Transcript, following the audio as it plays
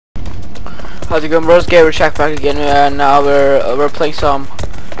How's it going, bros? Gamer Shack back again, and now we're playing some.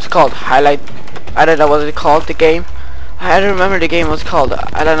 It's called Highlight. I don't know what it's called. The game. I don't remember the game was called.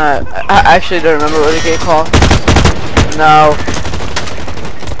 I don't know. I actually don't remember what the game called. Now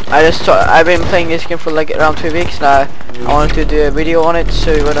I've been playing this game for like around 2 weeks now. I wanted to do a video on it,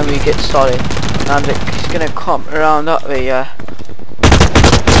 so when we get started, and I'm just gonna come around that way. Yeah.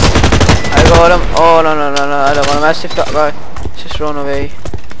 I got him. Oh no! I don't want to mess with that guy. Let's just run away.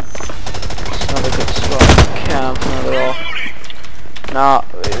 Not a good spot. Camp, not at all. Now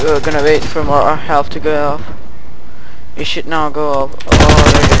we're gonna wait for our health to go up. You should now go up. Oh,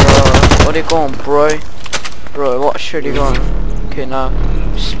 there you go. What are you going, bro? Bro, what should you going? Okay, now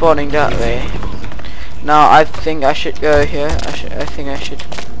spawning that way. Now I think I should go here. I think I should.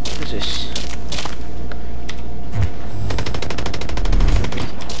 What's this?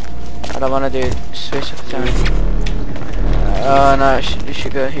 I don't wanna do switch of time. No, you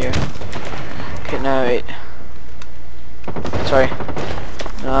should go here. Okay, no, wait. Sorry.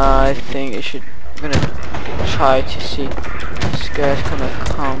 No, I think you should. I'm gonna try to see this guy's gonna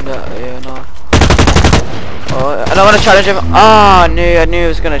come that way or not. Oh, I don't want to challenge him. Ah, I knew I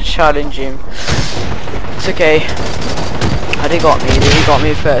was gonna challenge him. It's okay. He got me. He got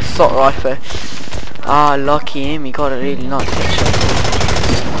me for a assault rifle. Ah, lucky him. He got a really nice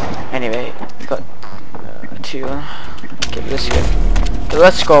headshot. Anyway, we got two. Okay, let's go. Okay,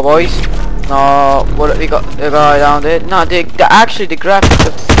 let's go, boys. No, what we got? The guy down there. No, actually the graphics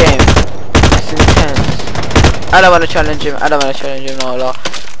of this game is intense. I don't want to challenge him. No.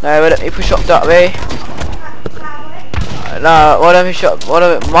 No, if we push up that way. No, what if we shot?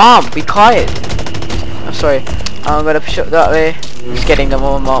 Mom, be quiet. I'm sorry. I'm gonna push up that way. Just getting the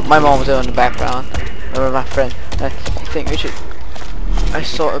mom. My mom's in the background. Or my friend. I think we should. I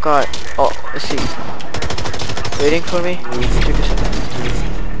saw a guy. Oh, let's see. Waiting for me. Took a second.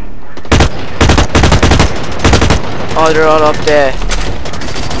 Oh, they're all up there.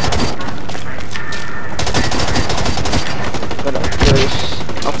 Gonna do this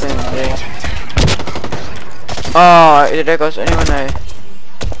up in there. Oh, there goes anyone now.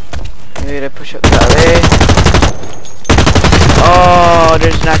 Maybe they push up that way. Oh,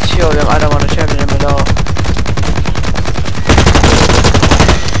 there's not two of them. I don't want to challenge them at all.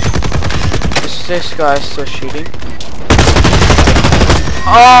 This guy is still shooting.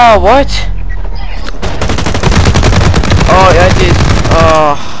 Oh, what? Oh, yeah, I did.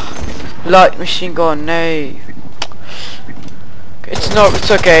 Oh, light machine gun. No,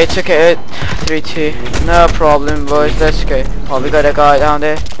 it's okay. 3-2. No problem, boys. Let's go. Oh, we got a guy down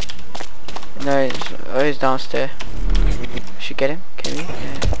there. No, he's downstairs. Should get him. Can we?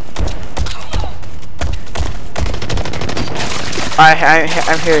 Yeah.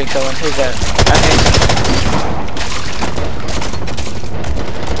 I'm hearing someone. Who's that? I'm hearing someone.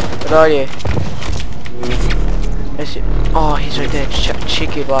 What are you? Oh, he's right there,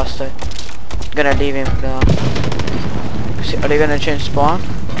 cheeky bastard. I'm gonna leave him now. Are they gonna change spawn?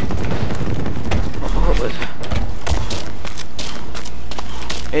 What was it?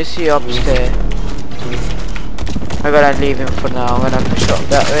 Is he upstairs? I gotta leave him for now. I'm gonna push up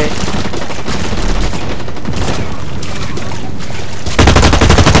that way.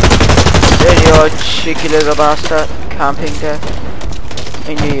 There you are, cheeky little bastard, camping there.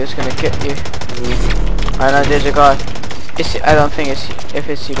 I knew he was gonna get you. I know there's a guy. I don't think it's if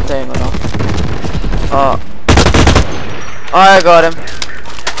it's he playing or not. Oh, I got him.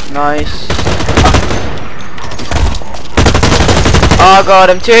 Nice. I got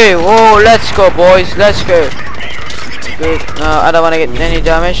him too. Whoa, let's go, boys. Let's go. Good. No, I don't want to get any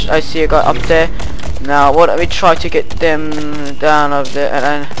damage. I see a guy up there. Now, what we try to get them down of there, and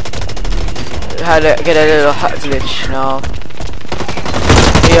then had to get a little hot glitch now.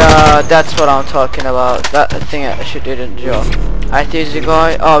 Yeah, that's what I'm talking about. That thing I should do the job. I think the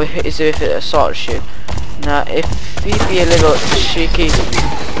guy. Oh, is it with a assault shoot? Now, if he be a little cheeky.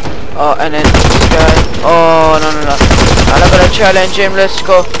 Oh, and then this guy. Oh, no. I'm not gonna challenge him. Let's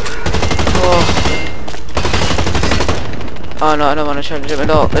go. Oh no, I don't want to challenge him at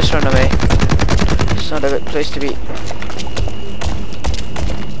all. Let's run away. It's not a good place to be.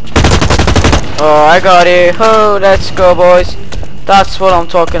 Oh, I got it. Oh, let's go, boys. That's what I'm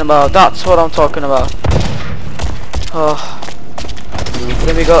talking about. Oh,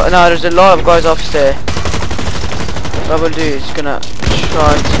 let me go. No, there's a lot of guys upstairs. What I will do is gonna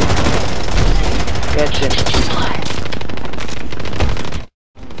try to get him.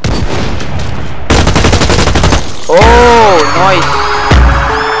 Oh, nice.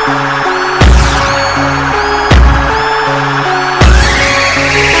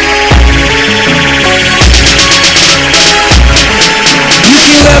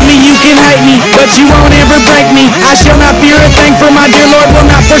 love me, you can hate me, but you won't ever break me. I shall not fear a thing, for my dear Lord will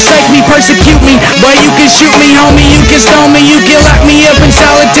not forsake me. Persecute me, boy, you can shoot me, homie, you can stone me, you can lock me up in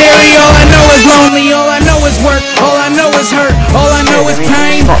solitary. All I know is lonely, all I know is work, all I know is hurt, all I know is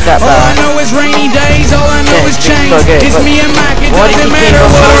pain, all I know is rainy days, all I know is change. It's me and Mike, it doesn't matter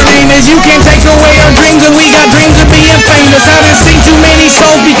what our name is. You can't take away our dreams, and we got dreams of being famous. I done seen too many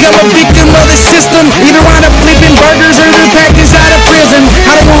souls become a victim of the system, either wind up flipping burgers or they're packed inside of prison.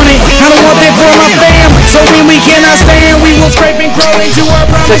 I don't want it, I don't want that for my fam. So when we cannot stand, we will scrape and crawl into our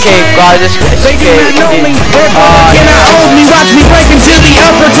promised land. They do not know me, therefore they cannot hold me. Watch me break into the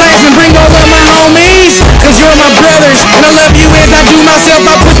upper class and bring all of my homies, cause you're my brothers, and I love you as I do myself.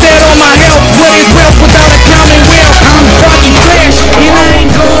 I put that on my health. What is wealth without a commonwealth? I'm fucking fresh, and I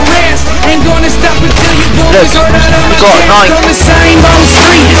ain't gonna rest. Ain't gonna stop until you pull this heart out of my chest. On the same old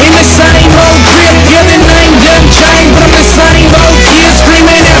street, in the same old crib. Yeah, the name done changed, but I'm the same old kid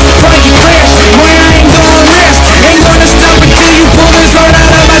screaming out fucking fresh. Boy, I ain't gonna rest. Ain't gonna stop until you pull this heart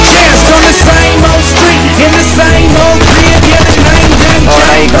out of my chest. On the same old street, in the same old crib. Yeah, the name done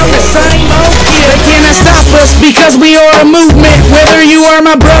changed, but I'm the same old kid. They cannot stop us because we are a movement. Whether you are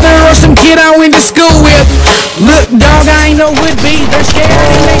my brother or some kid I went to school with. Look, dog, I ain't no would-be. They're scared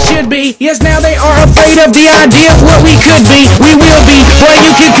and they should be. Yes, now they are afraid of the idea of what we could be. We will be. Boy, you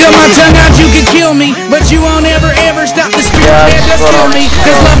can cut my tongue out, you can kill me, but you won't ever, ever stop the spirit that does kill me.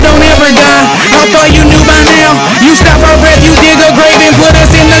 Cause love don't ever die. I thought you knew by now. You stop our breath, you dig a grave and put us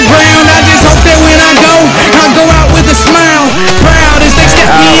in the ground. I just hope that when I go out with a smile, proud as they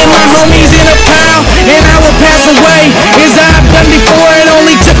step me and my homies in a pile. And I will pass away as I've done before. It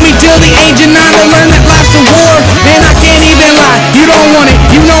only took me till the age of 9 to learn that life's a war. And I can't even lie, you don't want it,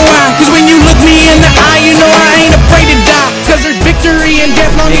 you know why. Cause when you look me in the eye, you know I ain't afraid to die. Cause there's victory in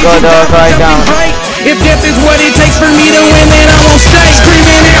death, long as you die, jumping right. If death is what it takes for me to win, then I won't stay.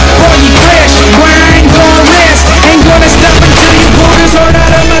 Screaming out, boy, you fresh. Boy, I ain't gonna rest. Ain't gonna stop until you pull this heart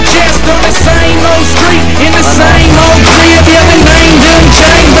out of my chest. On the same old street, in the same old crib. Yeah, the name done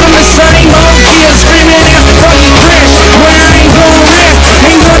changed, but I'm the same old kid. Screaming out, boy, you fresh. Boy, I ain't gonna rest.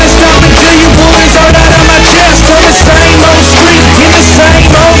 Ain't gonna stop until you pull this heart out of my chest. On the same old street, in the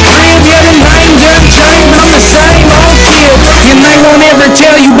same old crib. Yeah, the name done changed, but I'm the same old kid. And they won't ever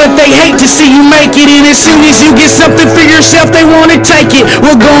tell you, but they hate to see you make it. And as soon as you get something for yourself, they wanna take it.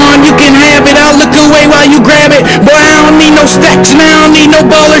 Well, go on, you can have it. I'll look away while you grab it. Boy, I don't need no stacks, and I don't need no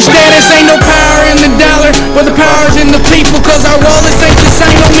baller status. Ain't no power in the dollar, but the power's in the people. Cause our wallets ain't the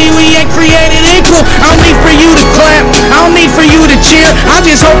same on me, we ain't created equal. I don't need for you to clap, I don't need for you to cheer. I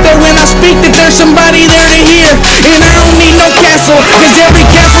just hope that when I speak that there's somebody